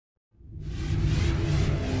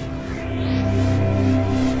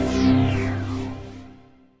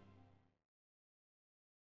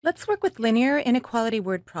Let's work with linear inequality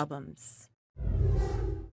word problems.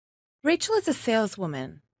 Rachel is a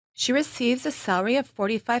saleswoman. She receives a salary of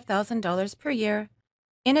 $45,000 per year.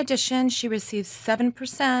 In addition, she receives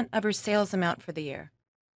 7% of her sales amount for the year.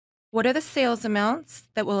 What are the sales amounts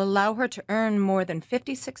that will allow her to earn more than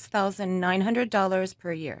 $56,900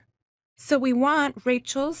 per year? So we want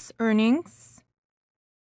Rachel's earnings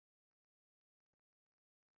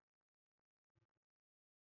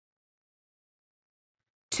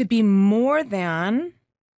to be more than,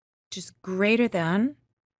 just greater than,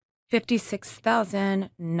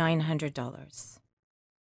 $56,900.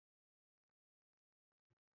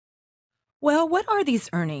 Well, what are these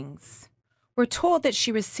earnings? We're told that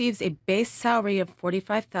she receives a base salary of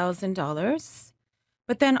 $45,000,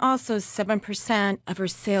 but then also 7% of her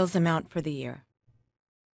sales amount for the year.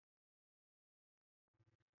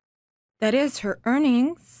 That is, her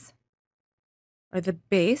earnings are the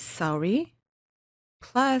base salary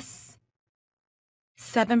plus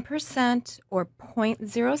 7% or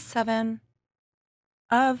 0.07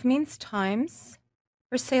 of means times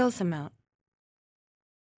her sales amount.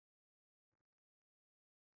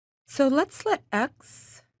 So let's let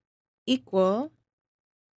X equal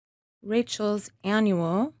Rachel's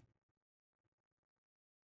annual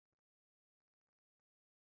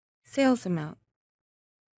sales amount.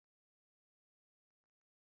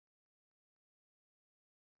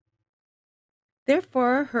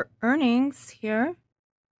 Therefore, her earnings here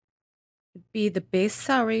would be the base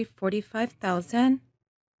salary, $45,000,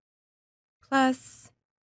 plus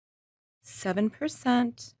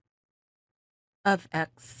 7% of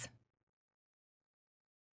X.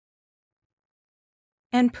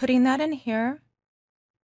 And putting that in here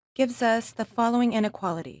gives us the following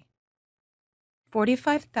inequality.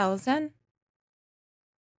 45,000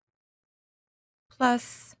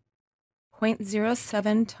 plus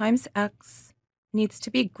 0.07 times X needs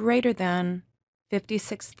to be greater than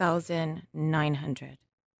 56,900.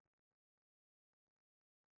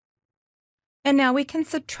 And now we can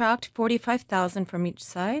subtract 45,000 from each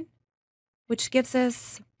side, which gives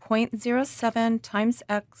us 0.07 times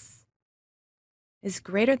X is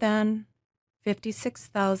greater than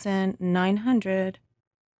 56,900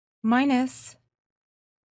 minus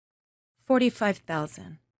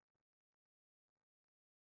 45,000.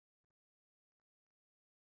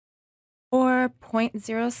 Or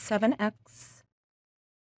 0.07x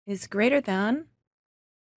is greater than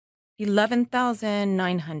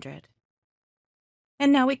 11,900.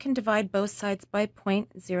 And now we can divide both sides by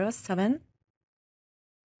 0.07,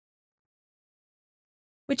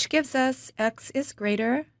 which gives us x is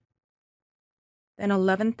greater than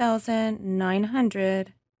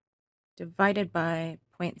 11,900 divided by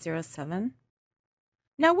 0.07.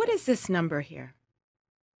 Now, what is this number here?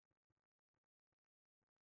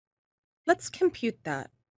 Let's compute that.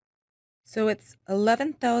 So it's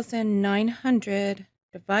 11,900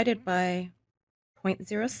 divided by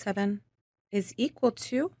 0.07 is equal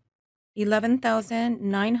to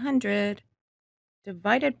 11,900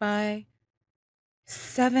 divided by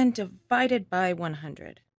 7 divided by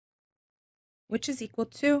 100, which is equal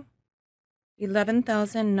to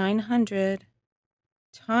 11,900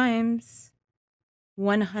 times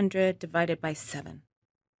 100 divided by 7.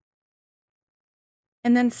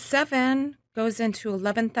 And then 7 goes into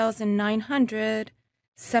 11,900,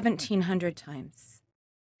 1,700 times.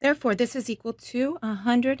 Therefore, this is equal to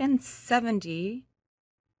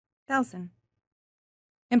 170,000.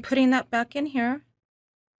 And putting that back in here,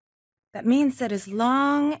 that means that as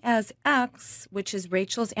long as X, which is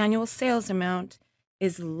Rachel's annual sales amount,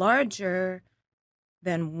 is larger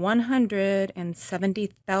than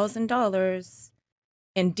 $170,000,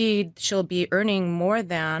 indeed, she'll be earning more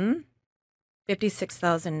than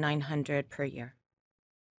 $56,900 per year.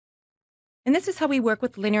 And this is how we work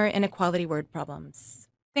with linear inequality word problems.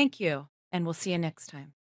 Thank you, and we'll see you next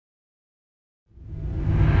time.